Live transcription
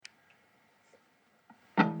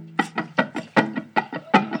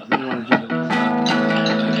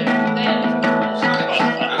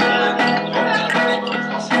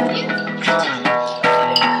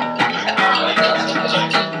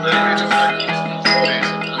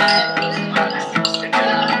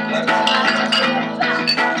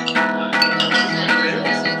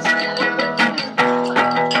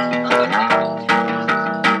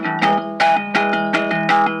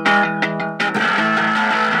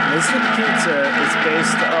Mystic Pizza is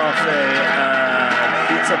based off a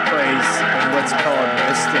pizza place in what's called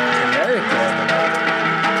Mystic, Connecticut.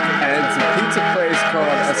 And it's a pizza place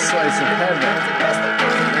called A Slice of Heaven.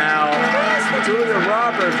 Now, Julia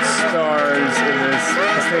Roberts stars in this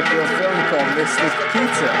particular film called Mystic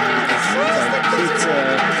Pizza. It's like pizza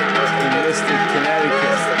in Mystic,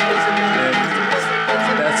 Connecticut.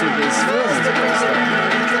 And that's what this film is based on.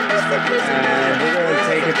 And we're going to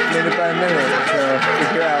take it minute by minute to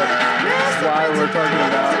figure out why we're talking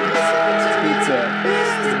about pizza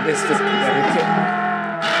in Mystic, Connecticut.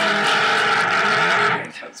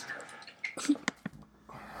 That's perfect.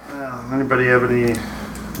 Anybody have any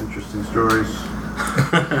interesting stories?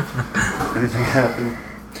 Anything happen?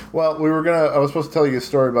 Well, I was supposed to tell you a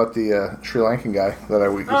story about the Sri Lankan guy that I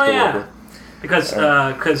used to work with.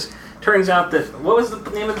 Because turns out that, what was the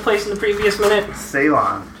name of the place in the previous minute?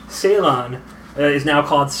 Ceylon. Ceylon is now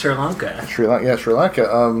called Sri Lanka. Sri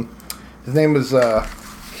Lanka. His name was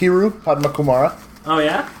Hiru Padmakumara. Oh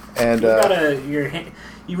yeah, and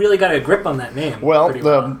you really got a grip on that name. Well,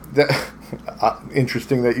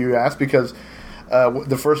 interesting that you asked, because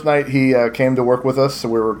the first night he came to work with us, so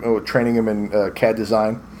we were training him in CAD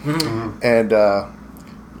design, and I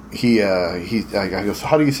goes,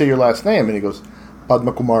 "How do you say your last name?" And he goes,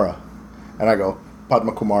 "Padmakumara," and I go,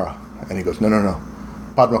 "Padmakumara," and he goes, "No,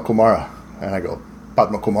 Padmakumara," and I go,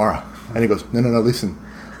 "Padmakumara," and he goes, "No, listen,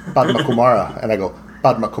 Padmakumara," and I go,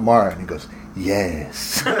 "Padmakumara," and he goes,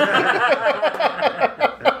 "Yes."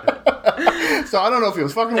 So I don't know if he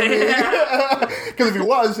was fucking with me, because if he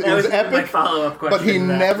was, it was epic. My follow-up question,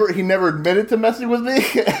 but he never admitted to messing with me,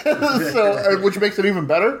 so which makes it even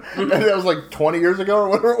better. And that was like 20 years ago or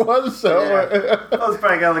whatever it was. So it's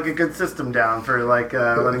probably got like a good system down for like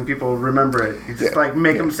letting people remember it. You just like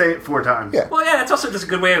make them say it 4 times. Yeah. Well, yeah, that's also just a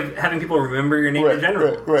good way of having people remember your name in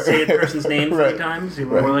general. Right. Say a person's name 3 times, you're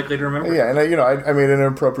more likely to remember. Yeah, and I made an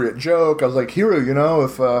inappropriate joke. I was like,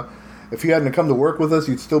 Hiru, if you hadn't come to work with us,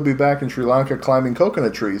 you'd still be back in Sri Lanka climbing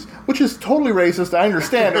coconut trees, which is totally racist. I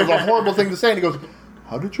understand. It was a horrible thing to say. And he goes,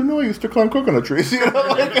 "How did you know I used to climb coconut trees?"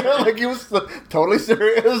 Like he was totally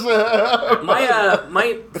serious.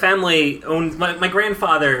 My family owned. My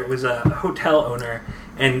grandfather was a hotel owner,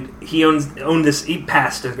 and he owned this. He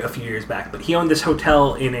passed a few years back, but he owned this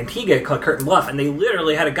hotel in Antigua called Curtain Bluff, and they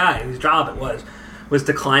literally had a guy whose job it was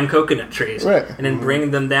to climb coconut trees, and then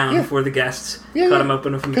bring them down for the guests, cut them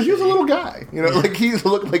open with a machine. Because he was a little guy, like he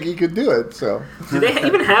looked like he could do it. So, do they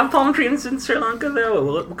even have palm trees in Sri Lanka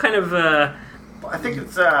though? What kind of? I think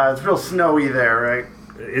it's real snowy there, right?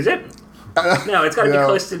 Is it? No, it's got to be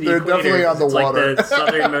close to the they're equator. Definitely on the water. Like the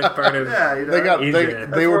southernmost part of Asia.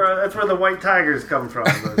 That's where the white tigers come from,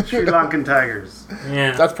 the Sri Lankan tigers.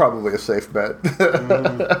 Yeah, that's probably a safe bet.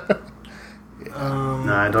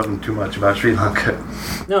 No, I don't know too much about Sri Lanka.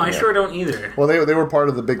 No, I sure don't either. Well, they were part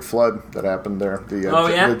of the big flood that happened there.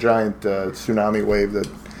 The giant tsunami wave that.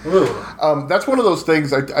 That's one of those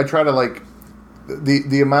things. I try to like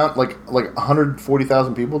the amount like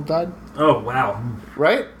 140,000 people died. Oh wow!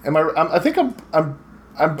 Right? I think I'm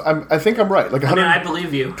right. Like I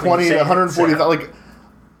believe you. 140,000. Like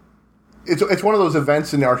it's one of those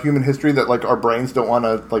events in our human history that like our brains don't want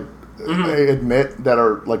to like. Admit that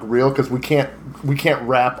are like real, because we can't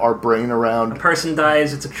wrap our brain around. A person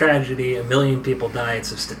dies, it's a tragedy. 1 million people die,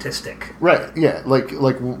 it's a statistic. Right? Yeah. Like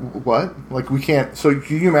what? Like we can't. So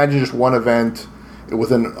can you imagine just one event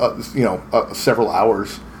within several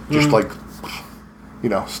hours, just like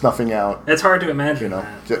snuffing out? It's hard to imagine.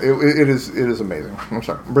 It is amazing. I'm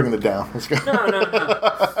sorry, I'm bringing it down. Let's go. No.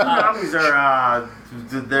 Tsunamis are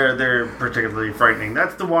they're particularly frightening.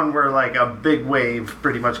 That's the one where like a big wave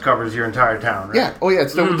pretty much covers your entire town, right? Yeah. Oh yeah.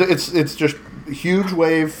 It's just huge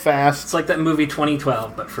wave, fast. It's like that movie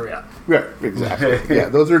 2012, but for real. Yeah, exactly. Yeah,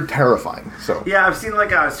 those are terrifying. So yeah, I've seen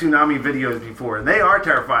like tsunami videos before, and they are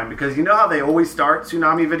terrifying, because you know how they always start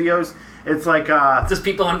tsunami videos. It's like just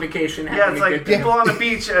people on vacation. Yeah, it's like people on the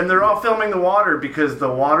beach, and they're all filming the water, because the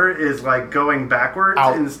water is like going backwards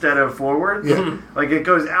instead of forwards. Yeah. Like it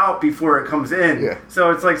goes out before it comes in. Yeah.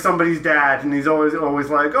 So it's like somebody's dad, and he's always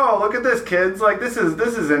like, "Oh, look at this, kids! Like this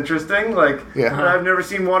is interesting. Like I've never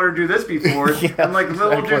seen water do this before." And like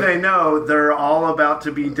little do they know, they're all about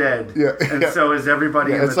to be dead. Yeah. And so is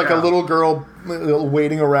everybody. Yeah, it's like a little girl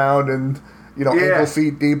waiting around and. Ankle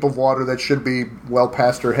feet deep of water that should be well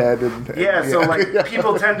past her head. So like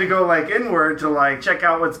people tend to go like inward to like check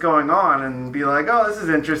out what's going on and be like, "Oh, this is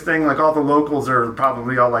interesting." Like all the locals are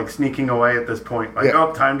probably all like sneaking away at this point. Like,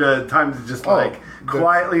 time to just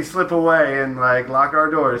quietly slip away and like lock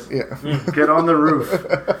our doors. Yeah. Get on the roof.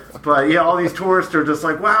 But yeah, all these tourists are just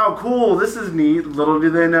like, wow, cool, this is neat. Little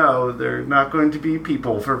do they know, they're not going to be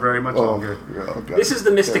people for very much longer. Oh, this is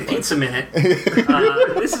the Mystic Pizza Minute.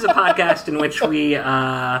 This is a podcast in which we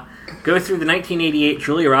go through the 1988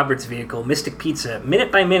 Julia Roberts vehicle, Mystic Pizza,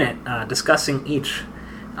 minute by minute, discussing each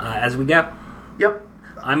as we go. Yep.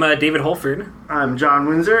 I'm David Holford. I'm John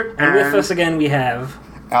Windsor. And with us again we have...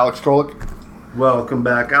 Alex Krolik. Welcome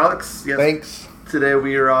back, Alex. Yes. Thanks. Today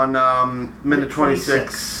we are on minute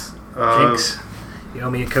 26. Jinx, you owe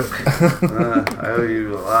me a Coke. I owe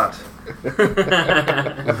you a lot. Should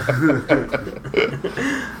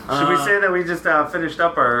we say that we just finished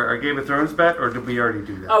up our Game of Thrones bet, or did we already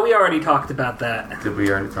do that? Oh, we already talked about that. Did we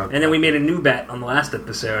already talk about that? And then we made a new bet on the last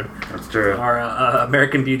episode. That's true. Our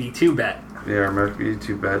American Beauty 2 bet. Yeah, our American Beauty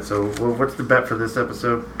 2 bet. So what's the bet for this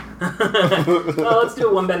episode? Well, let's do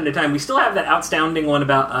it one bet at a time. We still have that outstanding one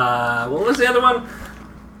about, what was the other one?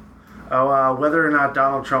 Oh, whether or not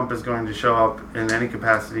Donald Trump is going to show up in any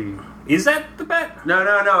capacity. Is that the bet? No.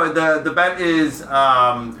 The bet is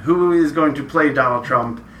who is going to play Donald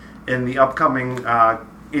Trump in the upcoming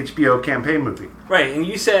HBO campaign movie. Right, and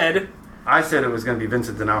you said... I said it was going to be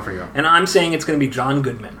Vincent D'Onofrio. And I'm saying it's going to be John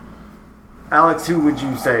Goodman. Alex, who would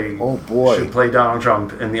you say should play Donald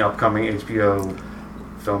Trump in the upcoming HBO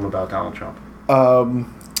film about Donald Trump?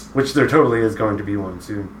 Which there totally is going to be one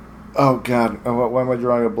soon. Oh, God. Why am I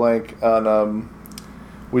drawing a blank on...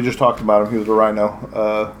 we just talked about him. He was a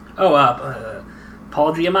rhino.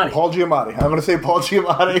 Paul Giamatti. Paul Giamatti. I'm going to say Paul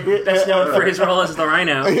Giamatti. Best known for his role as the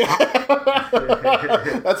Rhino.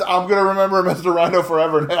 I'm going to remember him as the Rhino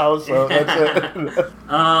forever now, so that's it.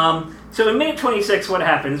 So in minute 26, what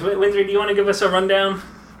happens? Windsor, do you want to give us a rundown?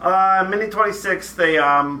 Minute 26, they,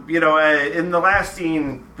 in the last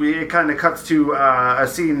scene, it kind of cuts to a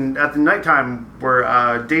scene at the nighttime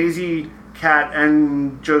where Daisy, Kat,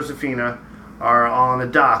 and Josephina are on a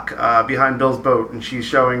dock behind Bill's boat, and she's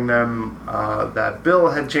showing them that Bill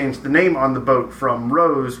had changed the name on the boat from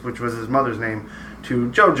Rose, which was his mother's name, to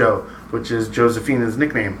Jojo, which is Josephina's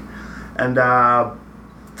nickname. And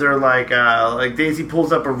they're like Daisy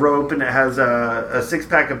pulls up a rope, and it has a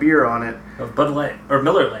six-pack of beer on it. Of Bud Light, or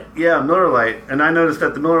Miller Lite. Yeah, Miller Lite. And I noticed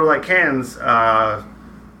that the Miller Lite cans...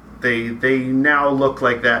 They now look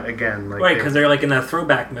like that again. Right, because they're like in that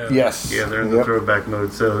throwback mode. Yes. Yeah, they're in the throwback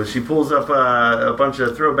mode. So she pulls up a bunch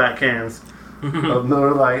of throwback cans of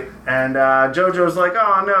Miller Lite, and JoJo's like,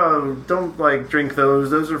 "Oh no, don't drink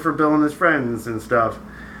those. Those are for Bill and his friends and stuff."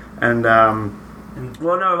 And just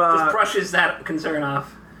brushes that concern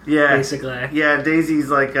off. Yeah, basically. Yeah, Daisy's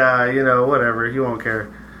like, whatever, he won't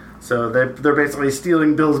care. So they're basically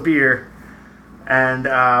stealing Bill's beer, and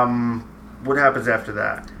what happens after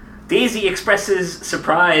that? Daisy expresses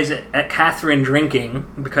surprise at Catherine drinking,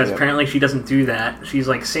 because apparently she doesn't do that. She's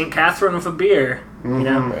like, St. Catherine with a beer, you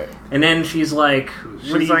know? Right. And then she's like...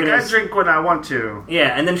 I drink when I want to.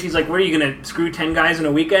 Yeah, and then she's like, what are you going to screw 10 guys in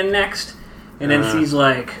a weekend next? And then she's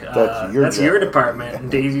like, that's your department.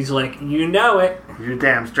 And Daisy's like, you know it. You're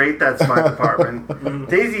damn straight, that's my department.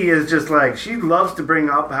 Daisy is just like, she loves to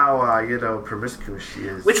bring up how, promiscuous she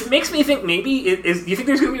is. Which makes me think maybe, do you think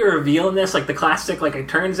there's going to be a reveal in this? Like the classic, it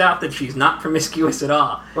turns out that she's not promiscuous at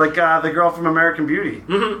all. Like the girl from American Beauty.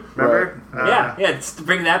 Mm-hmm. Remember? Right. It's to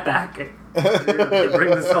bring that back. To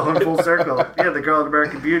bring this all in full circle. Yeah, the girl in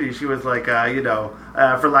American Beauty, she was like,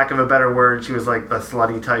 for lack of a better word, she was like the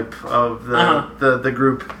slutty type of the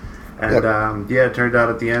group. And it turned out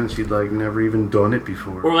at the end she'd never even done it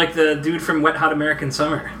before. Or like the dude from Wet Hot American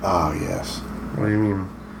Summer. Oh, yes. What do you mean?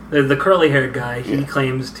 The curly haired guy, he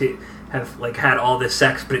claims to have had all this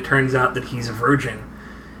sex, but it turns out that he's a virgin.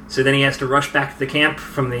 So then he has to rush back to the camp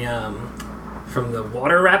from the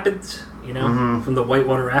water rapids. From the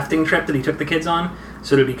whitewater rafting trip that he took the kids on,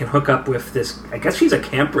 so that he can hook up with this... I guess she's a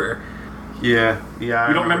camper. Yeah. You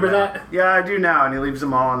don't remember that? Yeah, I do now, and he leaves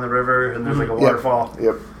them all on the river, and there's a waterfall.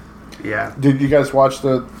 Yep. Yeah. Did you guys watch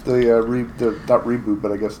the not reboot,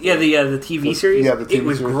 but I guess... Yeah, the TV series? Yeah, the TV series. It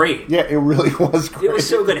was great. Yeah, it really was great. It was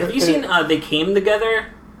so good. Have you seen They Came Together?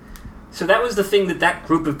 So that was the thing that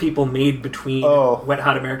group of people made between Wet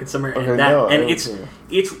Hot American Summer and that. No, and it's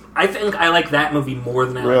I think I like that movie more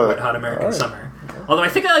than I like Wet Hot American Summer. Although I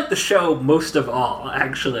think I like the show most of all,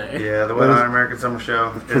 actually. Yeah, the Wet Hot American Summer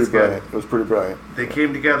show is good. It was pretty brilliant. They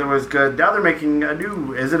Came Together was good. Now they're making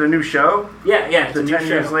is it a new show? Yeah, it's the a new 10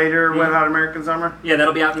 years show. Later, Wet Hot American Summer? Yeah,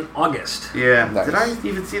 that'll be out in August. Yeah. Nice. Did I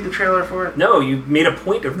even see the trailer for it? No, you made a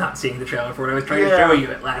point of not seeing the trailer for it. I was trying to show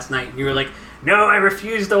you it last night, and you were like, no, I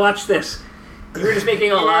refuse to watch this. You were just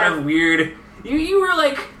making a lot of weird... You were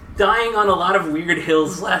like... dying on a lot of weird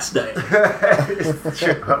hills last night. I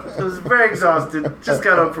was very exhausted. Just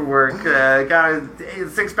got up for work. Got a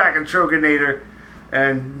 6-pack of Troganator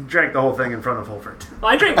and drank the whole thing in front of Holford.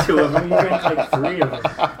 Well, I drank 2 of them. You drank like 3 of them.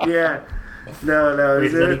 Yeah. No.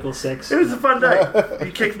 Does that equal 6? It was a fun night.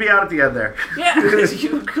 You kicked me out at the end there. Yeah, because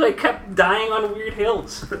you like kept dying on weird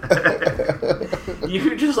hills. You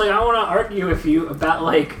were just like, I want to argue with you about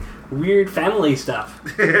like weird family stuff.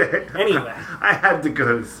 Anyway, I had to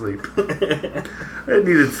go to sleep. I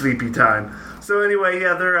needed sleepy time. So anyway,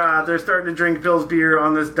 yeah, they're starting to drink Bill's beer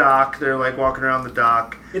on this dock. They're like walking around the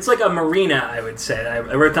dock. it's like a marina, I would say. I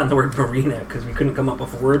wrote down the word marina because we couldn't come up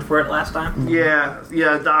with a word for it last time. Yeah,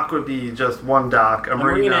 a dock would be just one dock. A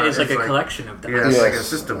marina is like a collection of docks. Yeah, it's Yes, like a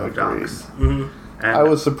system of agreed. docks. Mm-hmm. And I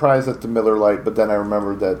was surprised at the Miller Lite, but then I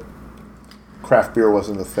remembered that craft beer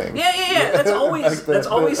wasn't a thing. Yeah. That's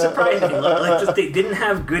always surprising. Like just they didn't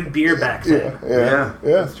have good beer back then. yeah,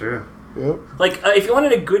 that's true. Yep. Like if you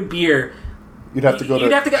wanted a good beer, You'd have to go.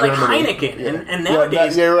 you'd have to get like Germany. Heineken, Yeah. and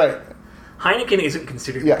nowadays you're right. Heineken isn't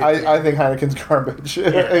considered. Yeah, good beer. I think Heineken's garbage.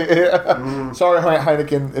 Yeah. Sorry,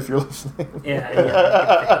 Heineken, if you're listening. Yeah,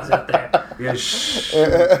 fans out there. Yeah, shh. We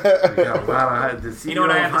got a lot of You know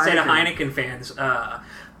what I have to say to Heineken fans?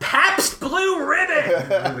 Pabst Blue Ribbon.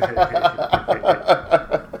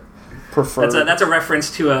 Preferred. That's a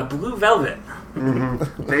reference to Blue Velvet.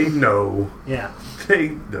 They know. Yeah. They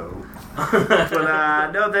know.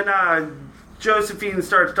 But then Josephine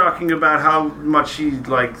starts talking about how much she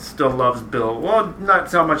still loves Bill. Well,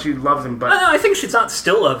 not how much she loves him, but No, I think she's not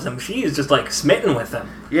still loves him. She is just like smitten with him.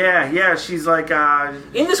 yeah, she's like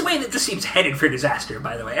In this way that just seems headed for disaster,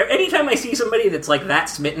 by the way. Anytime I see somebody that's like that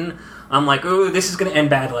smitten, I'm like, ooh, this is going to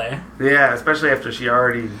end badly. yeah, especially after she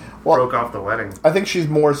already broke off the wedding. I think she's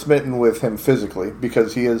more smitten with him physically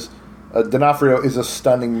because he is. D'Onofrio is a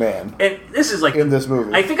stunning man. And this is like in this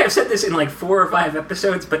movie. I think I've said this in like 4 or 5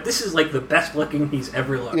 episodes, but this is like the best looking he's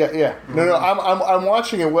ever looked. Yeah. No, I'm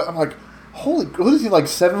watching it. I'm like, holy, what is he, like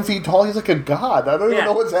 7 feet tall? He's like a god. I don't even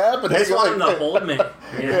know what's happening. I just want him to hold me.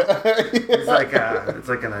 Yeah. It's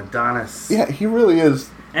like an Adonis. Yeah, he really is.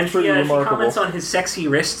 And she comments on his sexy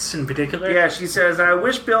wrists in particular. Yeah, she says, I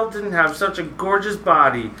wish Bill didn't have such a gorgeous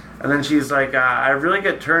body. And then she's like, I really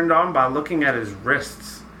get turned on by looking at his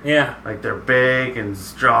wrists. Yeah. Like they're big and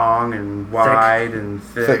strong and wide and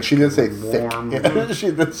thick. She didn't say warm, thick. Yeah, she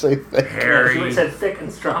did say thick. hairy. She said thick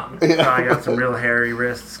and strong. I got some real hairy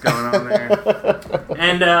wrists going on there.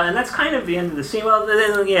 And that's kind of the end of the scene. Well,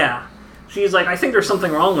 then, yeah. She's like, I think there's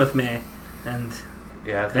something wrong with me. And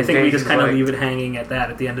Yeah, I think we just kind of leave it hanging at that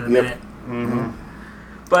at the end of the minute. Mm-hmm.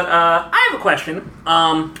 But I have a question.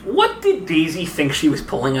 What did Daisy think she was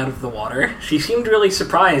pulling out of the water? She seemed really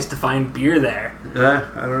surprised to find beer there.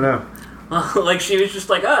 I don't know. Like she was just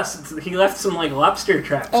like us. He left some like lobster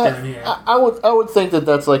traps down here. I would think that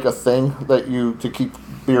that's like a thing that to keep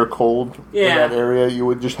beer cold in that area, you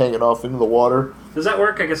would just hang it off into the water. Does that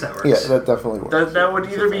work? I guess that works. Yeah, that definitely works. That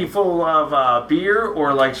would either be full of beer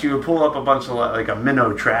or she would pull up a bunch of like a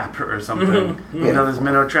minnow trap or something. Mm-hmm. You know, there's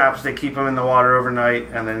minnow traps, they keep them in the water overnight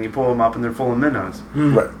and then you pull them up and they're full of minnows.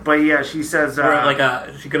 Right. But yeah, she says...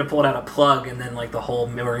 or she could have pulled out a plug and then the whole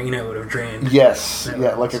marina would have drained. Yes.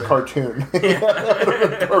 Yeah, like a cartoon.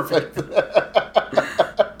 Perfect.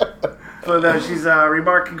 But she's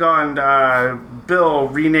remarking on Bill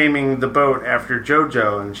renaming the boat after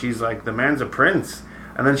JoJo, and she's like, the man's a prince.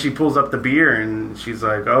 And then she pulls up the beer, and she's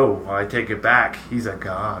like, oh, well, I take it back. He's a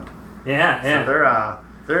god. Yeah.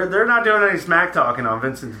 So they're not doing any smack talking on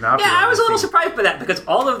Vincent D'Onofrio. Yeah, I was a little surprised by that because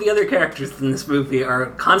all of the other characters in this movie are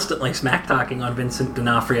constantly smack talking on Vincent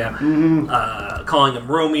D'Onofrio, calling him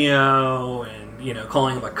Romeo and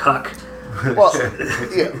calling him a cuck. Well,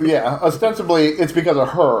 yeah. Ostensibly, it's because of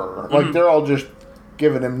her. They're all just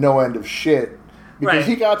giving him no end of shit because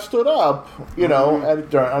he got stood up,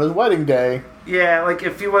 on his wedding day. Yeah,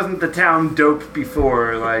 if he wasn't the town dope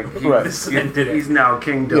before, he's now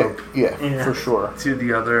king dope. Yeah, for sure. To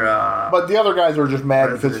the other, but the other guys are just mad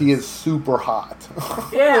presidents. because he is super hot.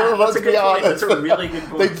 Yeah, let's that's a good be point. honest. That's a really good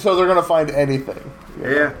point. So they're gonna find anything.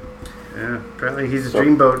 Yeah. Apparently he's a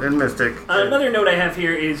dreamboat and mystic. Another note I have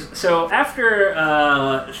here is, so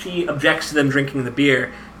after she objects to them drinking the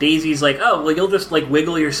beer, Daisy's like, oh, well, you'll just,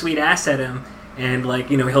 wiggle your sweet ass at him, and,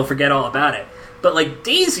 he'll forget all about it. But,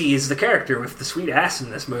 Daisy is the character with the sweet ass in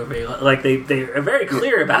this movie. They are very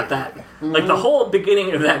clear about that. The whole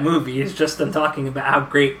beginning of that movie is just them talking about how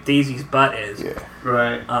great Daisy's butt is. Yeah.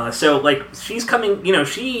 Right. So, she's coming,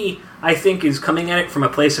 she, I think, is coming at it from a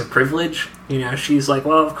place of privilege. She's like,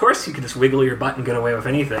 well, of course you can just wiggle your butt and get away with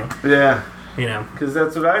anything. Yeah. You know, Because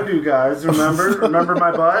that's what I do, guys. Remember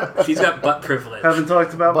my butt? she's got butt privilege. Haven't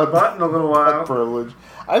talked about my butt in a little while. Privilege.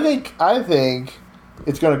 I think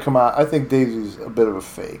it's going to come out. I think Daisy's a bit of a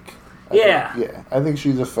fake. I think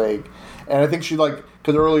she's a fake, and I think she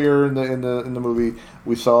because earlier in the movie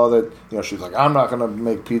we saw that she's like, I'm not going to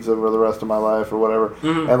make pizza for the rest of my life or whatever,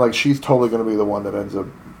 and she's totally going to be the one that ends up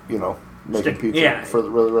making pizza for the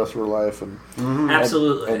rest of her life, and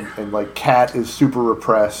absolutely, and Kat is super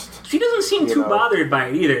repressed. She doesn't seem too bothered by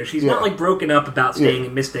it either. She's not broken up about staying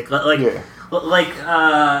in Mystic.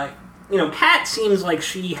 Kat seems like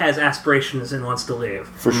she has aspirations and wants to live.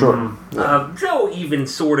 For sure. Joe even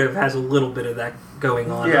sort of has a little bit of that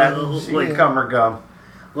going on. Yeah, she can come or go.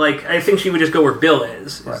 I think she would just go where Bill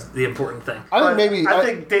is the important thing. I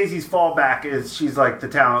think Daisy's fallback is she's the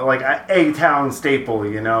town, a town staple.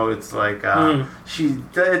 It's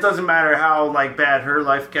it doesn't matter how bad her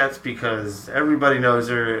life gets because everybody knows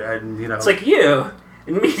her, and it's like you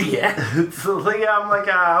in media.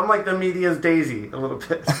 I'm like the media's Daisy a little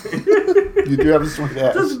bit. You do have a sweet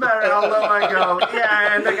ass. Doesn't matter how low I go.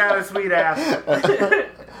 Yeah, and I got a sweet ass.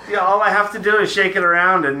 All I have to do is shake it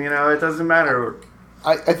around, and it doesn't matter.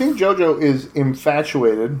 I think JoJo is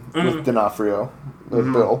infatuated with D'Onofrio,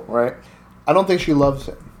 with Bill, right? I don't think she loves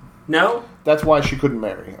him. No? That's why she couldn't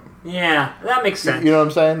marry him. Yeah, that makes sense. You know what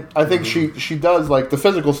I'm saying? I think she does, the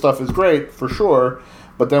physical stuff is great, for sure,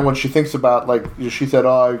 but then when she thinks about, she said,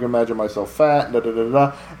 I can imagine myself fat,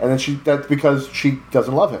 da-da-da-da, and then that's because she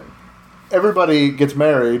doesn't love him. Everybody gets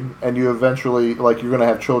married, and you eventually, you're going to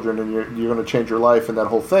have children, and you're going to change your life and that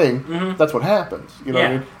whole thing. That's what happens. You know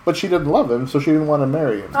what I mean? But she didn't love him, so she didn't want to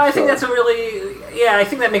marry him. I think that's I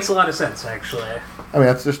think that makes a lot of sense, actually. I mean,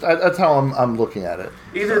 that's how I'm looking at it.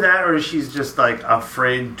 Either that, or she's just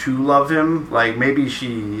afraid to love him. Maybe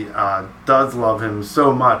she does love him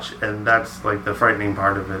so much, and that's the frightening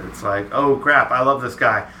part of it. It's oh crap, I love this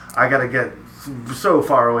guy. I got to get so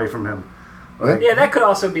far away from him. That could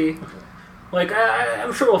also be.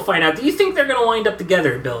 I'm sure we'll find out. Do you think they're going to wind up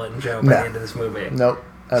together, Bill and Joe, by the end of this movie? Nope.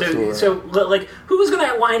 Absolutely. So who's going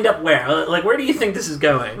to wind up where? Where do you think this is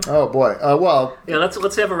going? Oh boy.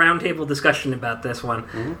 Let's have a roundtable discussion about this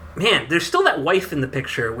one. Man, there's still that wife in the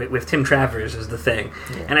picture with Tim Travers is the thing,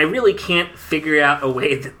 and I really can't figure out a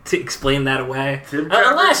way to explain that away.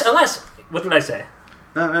 Unless, what did I say?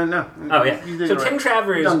 No. Oh yeah. So Tim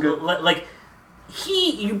Travers,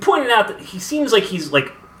 you pointed out that he seems like he's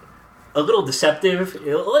a little deceptive,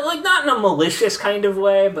 not in a malicious kind of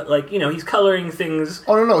way, but he's coloring things.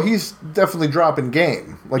 Oh no, he's definitely dropping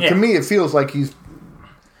game. To me, it feels like he's,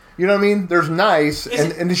 you know what I mean? There's nice,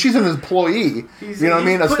 and she's an employee. You know what I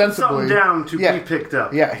mean? Ostensibly, something down to be picked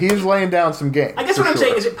up. Yeah, he's laying down some game. I guess what I'm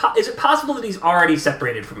saying is, it possible that he's already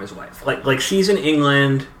separated from his wife? She's in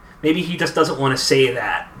England. Maybe he just doesn't want to say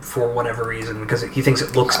that for whatever reason because he thinks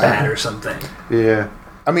it looks bad or something. Yeah.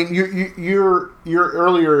 I mean, you're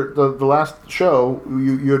earlier the last show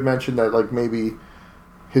you had mentioned that maybe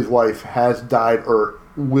his wife has died or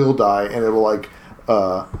will die, and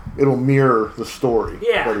it'll mirror the story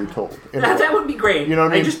that he told. That would be great. You know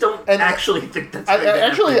what I mean? I just don't actually think that's going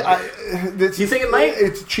to happen. Do you think it might?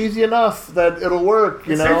 It's cheesy enough that it'll work.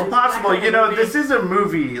 It's possible. This is a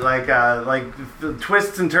movie. The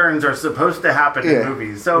twists and turns are supposed to happen in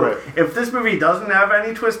movies. So if this movie doesn't have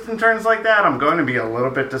any twists and turns like that, I'm going to be a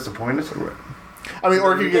little bit disappointed. I mean,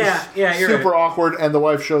 or it gets super awkward, and the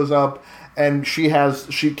wife shows up. And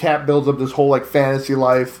Kat builds up this whole fantasy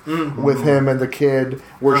life with him and the kid,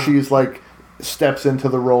 where she's steps into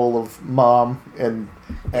the role of mom and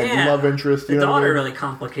love interest. The daughter really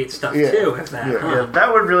complicates stuff too. With that, yeah,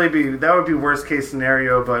 that would be worst case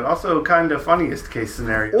scenario, but also kind of funniest case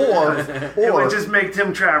scenario. Or it would just make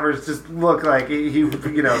Tim Travers just look like he look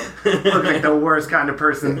like the worst kind of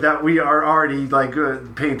person that we are already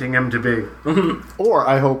painting him to be. Or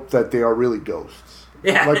I hope that they are really ghosts.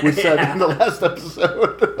 Yeah. Like we said in the last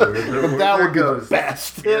episode. That would be the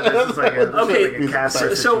best. Yeah, this is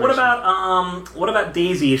okay, so what about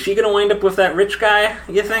Daisy? Is she going to wind up with that rich guy,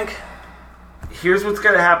 you think? Here's what's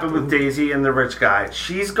going to happen with Daisy and the rich guy.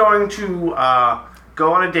 She's going to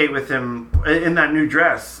go on a date with him in that new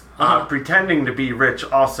dress, pretending to be rich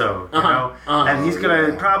also, you know? And he's going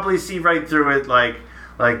to probably see right through it like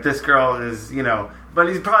this girl is, but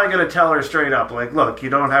he's probably going to tell her straight up, look, you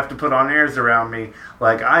don't have to put on airs around me.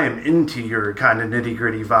 I am into your kind of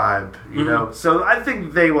nitty-gritty vibe, you know? So I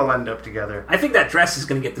think they will end up together. I think that dress is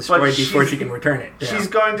going to get destroyed before she can return it. She's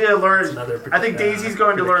going to learn... I think Daisy's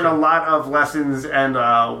going to learn a lot of lessons, and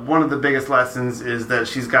one of the biggest lessons is that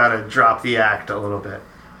she's got to drop the act a little bit.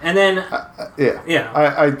 And then... I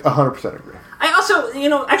 100% agree. I also,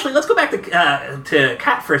 actually, let's go back to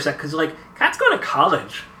Kat for a sec, because, like, Kat's going to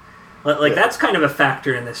college. Like, that's kind of a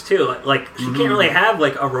factor in this, too. Like she can't really have,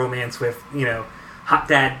 like, a romance with, hot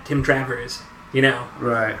dad Tim Travers,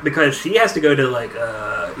 Right. Because she has to go to, like,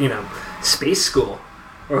 space school,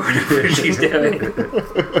 or whatever she's doing.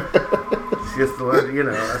 She has to learn,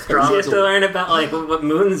 astrology. She has to learn about, like, what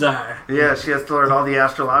moons are. Yeah, she has to learn all the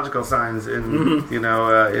astrological signs in,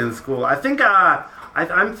 in school. I think,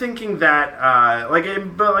 I'm thinking that,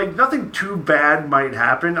 but nothing too bad might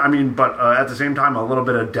happen. I mean, but at the same time, a little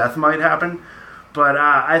bit of death might happen. But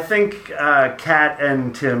I think Kat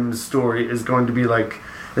and Tim's story is going to be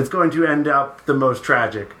it's going to end up the most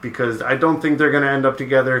tragic, because I don't think they're going to end up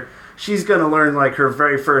together. She's going to learn, her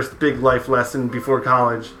very first big life lesson before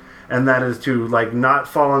college, and that is to, not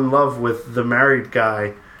fall in love with the married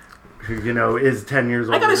guy who, is 10 years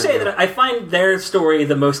old. I gotta say that I find their story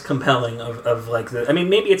the most compelling of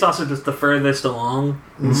maybe it's also just the furthest along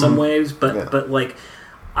in some ways, but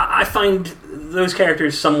I find those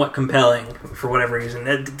characters somewhat compelling for whatever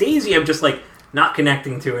reason. Daisy, I'm just, not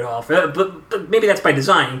connecting to it all. But maybe that's by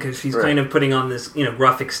design, because she's kind of putting on this,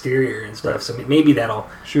 rough exterior and stuff, so maybe that'll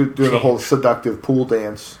She was doing the whole seductive pool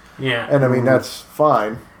dance. Yeah. And, I mean, that's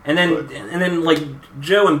fine. And then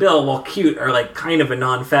Joe and Bill, while cute, are kind of a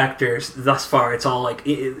non-factor thus far. It's all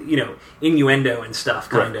innuendo and stuff,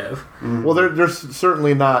 kind of. Mm-hmm. Well, there's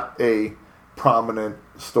certainly not a prominent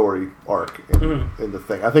story arc in the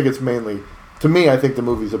thing. I think it's mainly, to me, I think the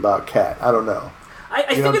movie's about Kat. I don't know.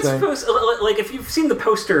 I think it's supposed, if you've seen the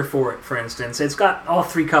poster for it, for instance, it's got all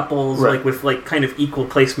three couples, with kind of equal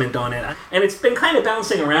placement on it. And it's been kind of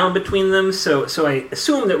bouncing around between them, so I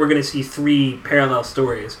assume that we're going to see three parallel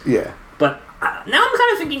stories. Yeah. But now I'm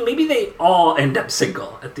kind of thinking maybe they all end up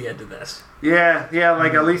single at the end of this. Yeah,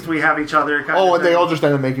 at least we have each other. And they all just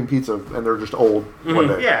end up making pizza, and they're just old one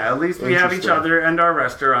day. Yeah, at least we have each other and our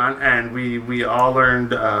restaurant, and we all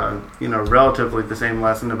learned, relatively the same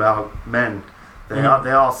lesson about men. They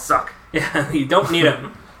all suck. Yeah, you don't need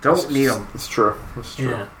them. Don't need them. It's true. It's true.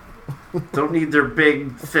 Yeah. Don't need their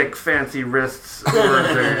big, thick, fancy wrists, or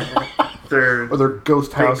their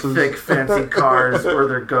ghost big, houses, thick, fancy cars, or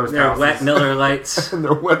their ghost their houses. wet Miller Lights. And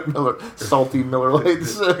their wet salty Miller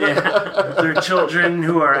Lights. Their children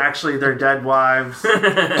who are actually their dead wives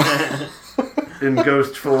in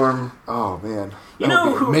ghost form. Oh man, you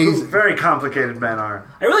know who very complicated men are.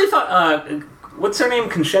 I really thought, what's her name,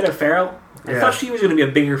 Conchetta Farrell? I thought she was going to be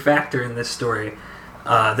a bigger factor in this story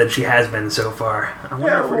than she has been so far. We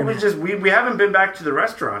haven't been back to the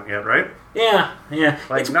restaurant yet, right? Yeah.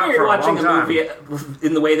 It's not weird for a watching long a time. movie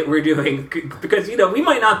in the way that we're doing, because we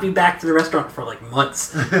might not be back to the restaurant for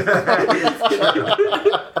months.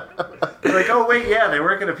 Oh wait, they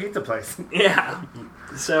work at a pizza place. Yeah.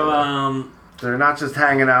 So they're not just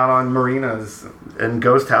hanging out on marinas and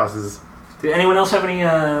ghost houses. Did anyone else have any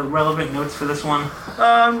relevant notes for this one?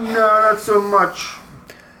 No, not so much.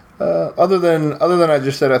 Other than I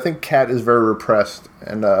just said, I think Kat is very repressed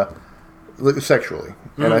and sexually,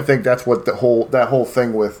 and I think that's what that whole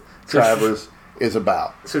thing with Travers is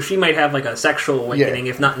about. So she might have a sexual awakening,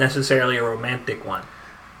 if not necessarily a romantic one.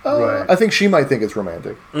 Right. I think she might think it's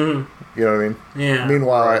romantic. Mm-hmm. You know what I mean? Yeah.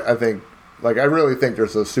 Meanwhile, I think, I really think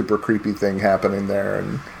there's a super creepy thing happening there,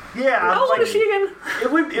 and. Yeah, how old is she again?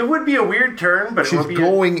 It would be a weird turn, but she's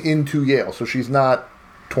going into Yale, so she's not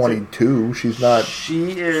 22. She's not.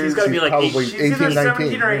 She is. She's got to be probably 18, 18, 19.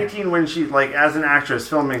 17 or 18 when she as an actress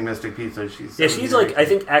filming Mystic Pizza. She's I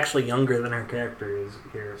think actually younger than her character is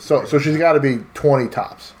here. So she's got to be 20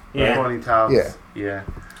 tops. Yeah. 20 tops. Yeah.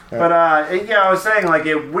 But I was saying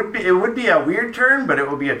it would be a weird turn, but it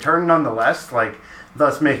would be a turn nonetheless.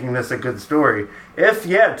 Thus making this a good story. If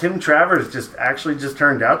Tim Travers just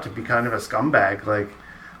turned out to be kind of a scumbag.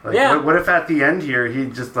 What if at the end here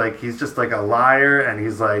he's just a liar, and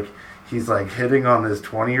he's hitting on this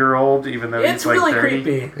 20-year-old even though it's he's really 30?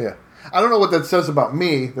 creepy. Yeah. I don't know what that says about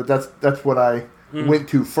me. That's what I went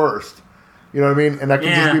to first. You know what I mean? And that could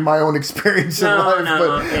just be my own experience in life.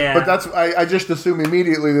 But that's I just assume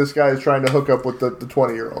immediately this guy is trying to hook up with the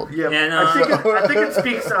 20-year-old. Yeah. No. I think it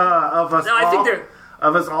speaks of us. No, I think they're.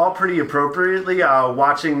 Of us all pretty appropriately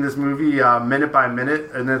watching this movie minute by minute,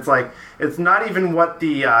 and it's not even what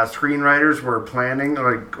the screenwriters were planning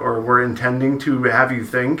or were intending to have you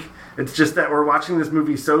think. It's just that we're watching this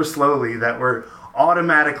movie so slowly that we're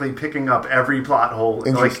automatically picking up every plot hole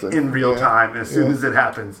in real time as soon as it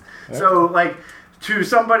happens. Yeah. So to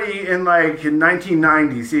somebody in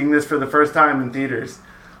 1990 seeing this for the first time in theaters,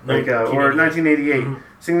 or 1988.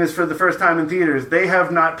 seeing this for the first time in theaters, they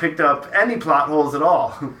have not picked up any plot holes at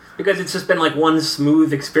all. Because it's just been like one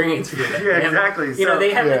smooth experience for them. Yeah, exactly.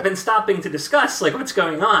 They haven't Yeah. been stopping to discuss like what's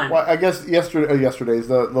going on. Well, I guess yesterday's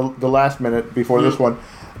the last minute before this one,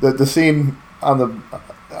 the scene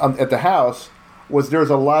at the house was there's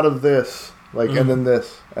a lot of this, like, and then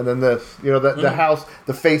this, and then this. You know, the house,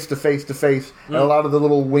 the face to face to face, and a lot of the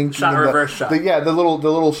little winking, Shot, and reverse shot. the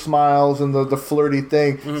little smiles and the flirty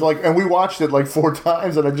thing. So like, and we watched it like 4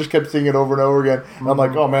 times, and I just kept seeing it over and over again. And I'm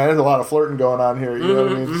like, oh man, there's a lot of flirting going on here. You know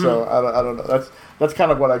what I mean? So I don't know. That's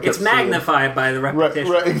kind of what I kept It's seeing. magnified by the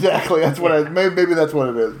repetition. Right, exactly. That's what maybe that's what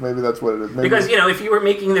it is. Maybe that's what it is. Maybe Because, if you were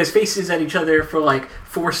making those faces at each other for like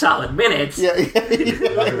 4 solid minutes, exactly.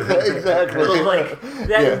 like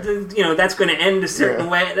that, that's going to end a certain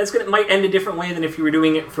way. Might end a different way than if you were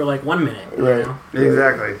doing it for like 1 minute. you Right. know?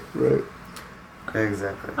 Exactly. Right.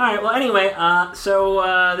 Exactly. All right. Well, anyway,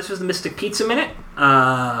 so this was the Mystic Pizza Minute.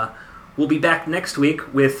 We'll be back next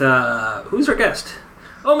week with who's our guest?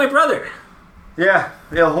 Oh, my brother. Yeah,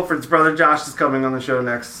 Holford's brother Josh is coming on the show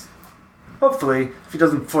next. Hopefully, if he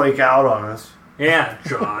doesn't flake out on us. Yeah,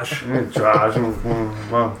 Josh. Josh,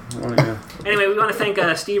 well, yeah. Anyway, we want to thank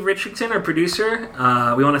Steve Richardson, our producer.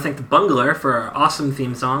 We want to thank the Bungler for our awesome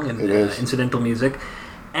theme song and It is. incidental music.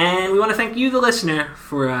 And we want to thank you, the listener,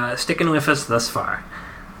 for sticking with us thus far.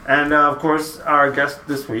 And of course, our guest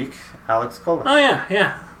this week, Alex Cola. Oh,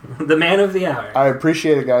 yeah. The man of the hour. I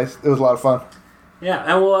appreciate it, guys. It was a lot of fun. Yeah,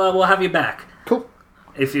 and we'll have you back. Cool.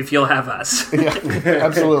 If you'll have us. Yeah,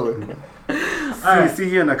 absolutely. See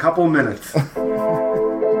you in a couple minutes.